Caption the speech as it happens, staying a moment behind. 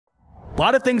A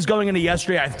lot of things going into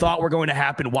yesterday I thought were going to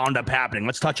happen wound up happening.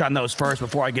 Let's touch on those first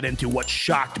before I get into what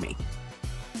shocked me.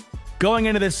 Going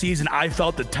into this season, I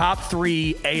felt the top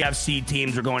 3 AFC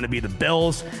teams were going to be the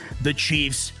Bills, the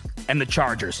Chiefs, and the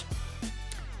Chargers.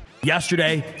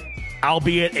 Yesterday,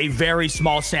 albeit a very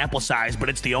small sample size, but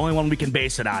it's the only one we can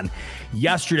base it on.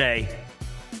 Yesterday,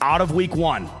 out of week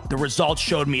 1, the results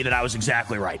showed me that I was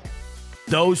exactly right.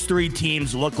 Those 3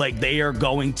 teams look like they are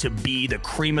going to be the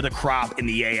cream of the crop in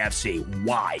the AFC.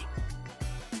 Why?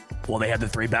 Well, they have the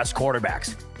 3 best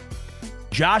quarterbacks.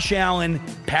 Josh Allen,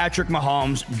 Patrick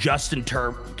Mahomes, Justin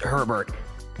Herbert.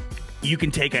 You can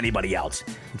take anybody else.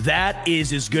 That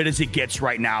is as good as it gets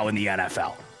right now in the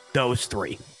NFL. Those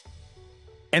 3.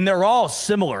 And they're all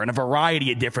similar in a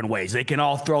variety of different ways. They can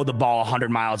all throw the ball 100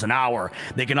 miles an hour.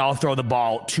 They can all throw the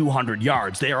ball 200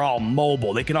 yards. They are all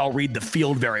mobile. They can all read the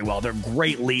field very well. They're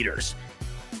great leaders.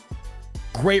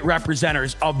 Great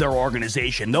representatives of their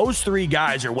organization. Those 3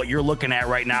 guys are what you're looking at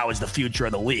right now as the future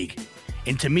of the league.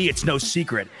 And to me, it's no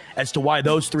secret as to why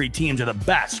those 3 teams are the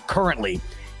best currently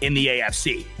in the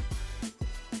AFC.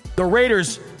 The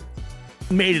Raiders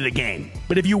made it a game.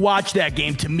 But if you watch that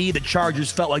game, to me, the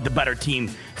Chargers felt like the better team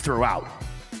throughout.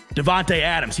 Davante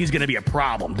Adams, he's going to be a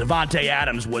problem. Davante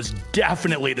Adams was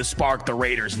definitely the spark the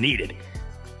Raiders needed.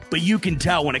 But you can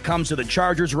tell when it comes to the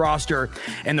Chargers roster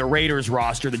and the Raiders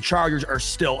roster, the Chargers are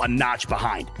still a notch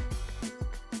behind.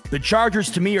 The Chargers,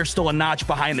 to me, are still a notch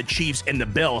behind the Chiefs and the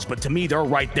Bills, but to me, they're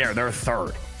right there. They're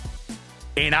 3rd.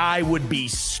 And I would be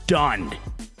stunned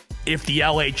if the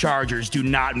LA Chargers do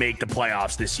not make the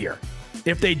playoffs this year.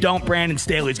 If they don't, Brandon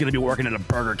Staley's going to be working at a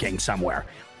Burger King somewhere.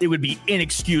 It would be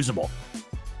inexcusable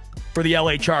for the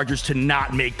LA Chargers to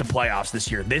not make the playoffs this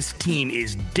year. This team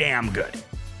is damn good.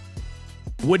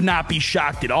 Would not be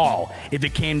shocked at all if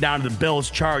it came down to the Bills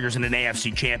Chargers in an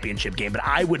AFC championship game, but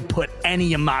I would put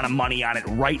any amount of money on it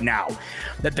right now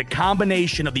that the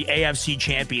combination of the AFC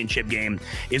championship game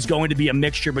is going to be a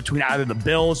mixture between either the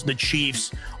Bills, the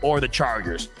Chiefs, or the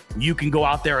Chargers. You can go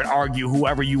out there and argue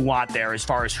whoever you want there as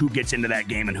far as who gets into that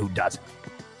game and who doesn't.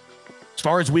 As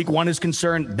far as week 1 is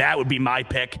concerned, that would be my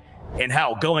pick. And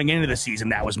hell, going into the season,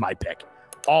 that was my pick.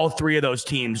 All 3 of those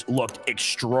teams looked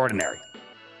extraordinary.